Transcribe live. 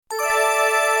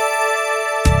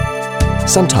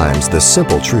Sometimes the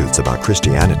simple truths about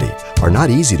Christianity are not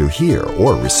easy to hear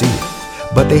or receive,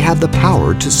 but they have the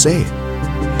power to save.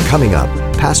 Coming up,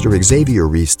 Pastor Xavier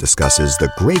Reese discusses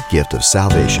the great gift of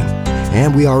salvation,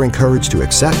 and we are encouraged to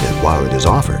accept it while it is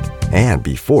offered and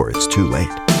before it's too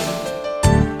late.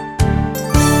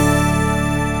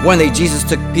 One day, Jesus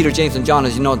took Peter, James, and John,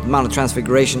 as you know, at the Mount of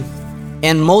Transfiguration,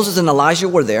 and Moses and Elijah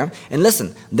were there. And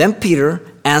listen, then Peter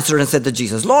answered and said to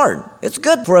Jesus, "Lord, it's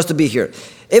good for us to be here.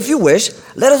 If you wish,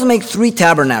 let us make 3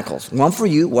 tabernacles, one for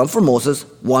you, one for Moses,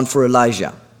 one for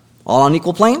Elijah, all on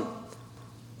equal plane."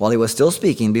 While he was still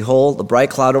speaking, behold, the bright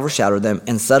cloud overshadowed them,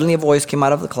 and suddenly a voice came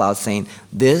out of the cloud saying,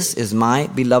 "This is my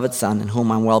beloved Son, in whom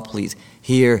I'm well pleased.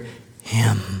 Hear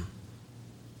him."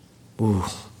 Ooh.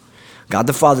 God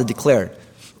the Father declared,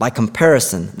 by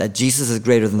comparison, that Jesus is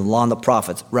greater than the law and the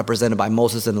prophets represented by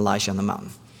Moses and Elijah on the mountain.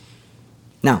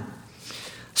 Now,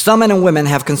 some men and women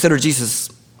have considered Jesus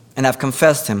and have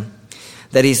confessed him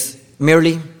that he's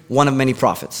merely one of many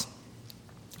prophets.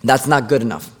 That's not good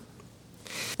enough.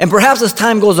 And perhaps as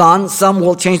time goes on, some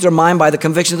will change their mind by the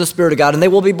conviction of the Spirit of God, and they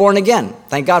will be born again.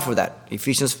 Thank God for that.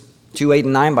 Ephesians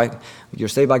 2:8-9, you're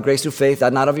saved by grace through faith,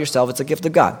 that not of yourself, it's a gift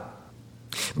of God.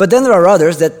 But then there are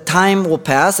others that time will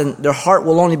pass and their heart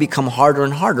will only become harder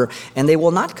and harder, and they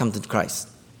will not come to Christ.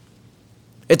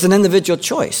 It's an individual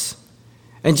choice.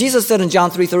 And Jesus said in John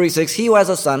 3:36, "He who has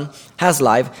a son has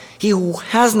life. He who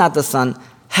has not the son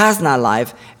has not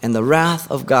life, and the wrath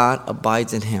of God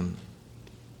abides in him."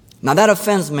 Now that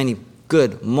offends many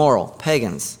good, moral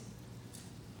pagans.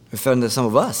 It offends some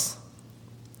of us.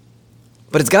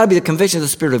 But it's got to be the conviction of the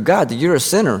Spirit of God that you're a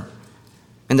sinner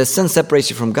and that sin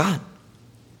separates you from God.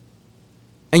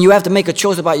 And you have to make a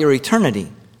choice about your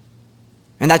eternity.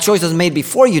 And that choice is made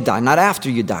before you die, not after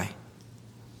you die.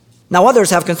 Now others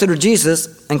have considered Jesus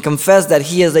and confessed that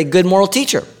he is a good moral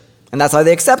teacher. And that's why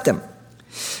they accept him.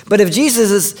 But if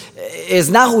Jesus is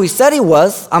not who he said he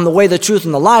was, "I'm the way, the truth,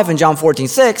 and the life" in John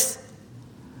 14:6,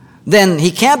 then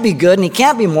he can't be good and he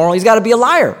can't be moral. He's got to be a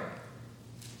liar.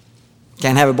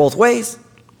 Can't have it both ways.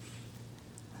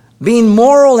 Being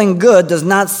moral and good does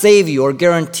not save you or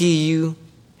guarantee you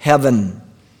heaven.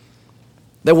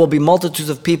 There will be multitudes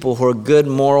of people who are good,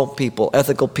 moral people,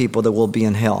 ethical people that will be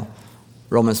in hell.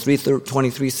 Romans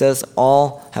 3:23 says,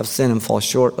 "All have sinned and fall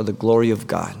short of the glory of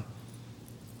God."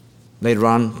 Later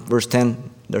on, verse 10,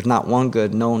 "There's not one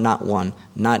good, no, not one,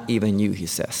 not even you," he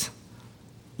says.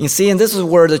 You see, and this is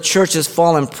where the church has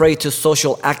fallen prey to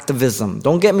social activism.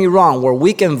 Don't get me wrong, where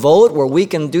we can vote, where we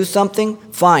can do something,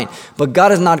 fine. But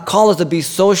God has not called us to be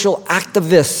social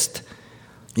activists.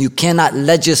 You cannot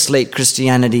legislate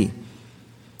Christianity.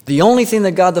 The only thing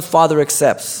that God the Father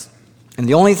accepts and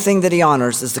the only thing that he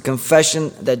honors is the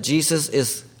confession that Jesus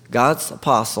is God's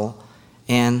apostle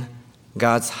and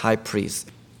God's high priest.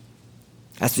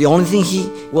 That's the only thing he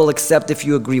will accept if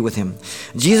you agree with him.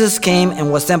 Jesus came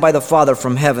and was sent by the Father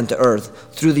from heaven to earth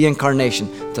through the incarnation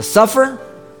to suffer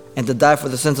and to die for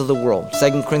the sins of the world.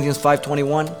 2 Corinthians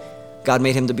 5:21, God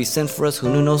made him to be sin for us who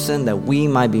knew no sin, that we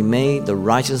might be made the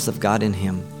righteousness of God in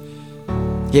him.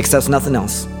 He accepts nothing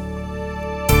else.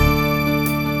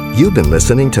 You've been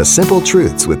listening to Simple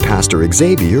Truths with Pastor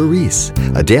Xavier Reese,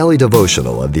 a daily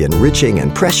devotional of the enriching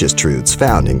and precious truths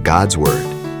found in God's Word.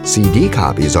 CD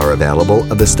copies are available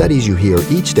of the studies you hear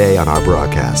each day on our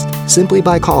broadcast simply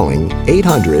by calling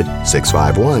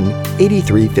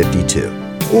 800-651-8352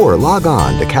 or log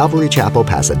on to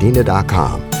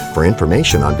CalvaryChapelPasadena.com for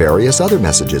information on various other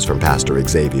messages from Pastor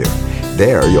Xavier.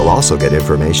 There, you'll also get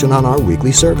information on our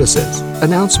weekly services,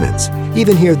 announcements,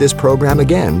 even hear this program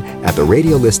again at the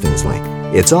radio listings link.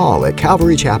 It's all at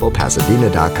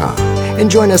CalvaryChapelPasadena.com. And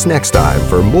join us next time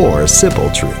for more Simple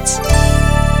Truths.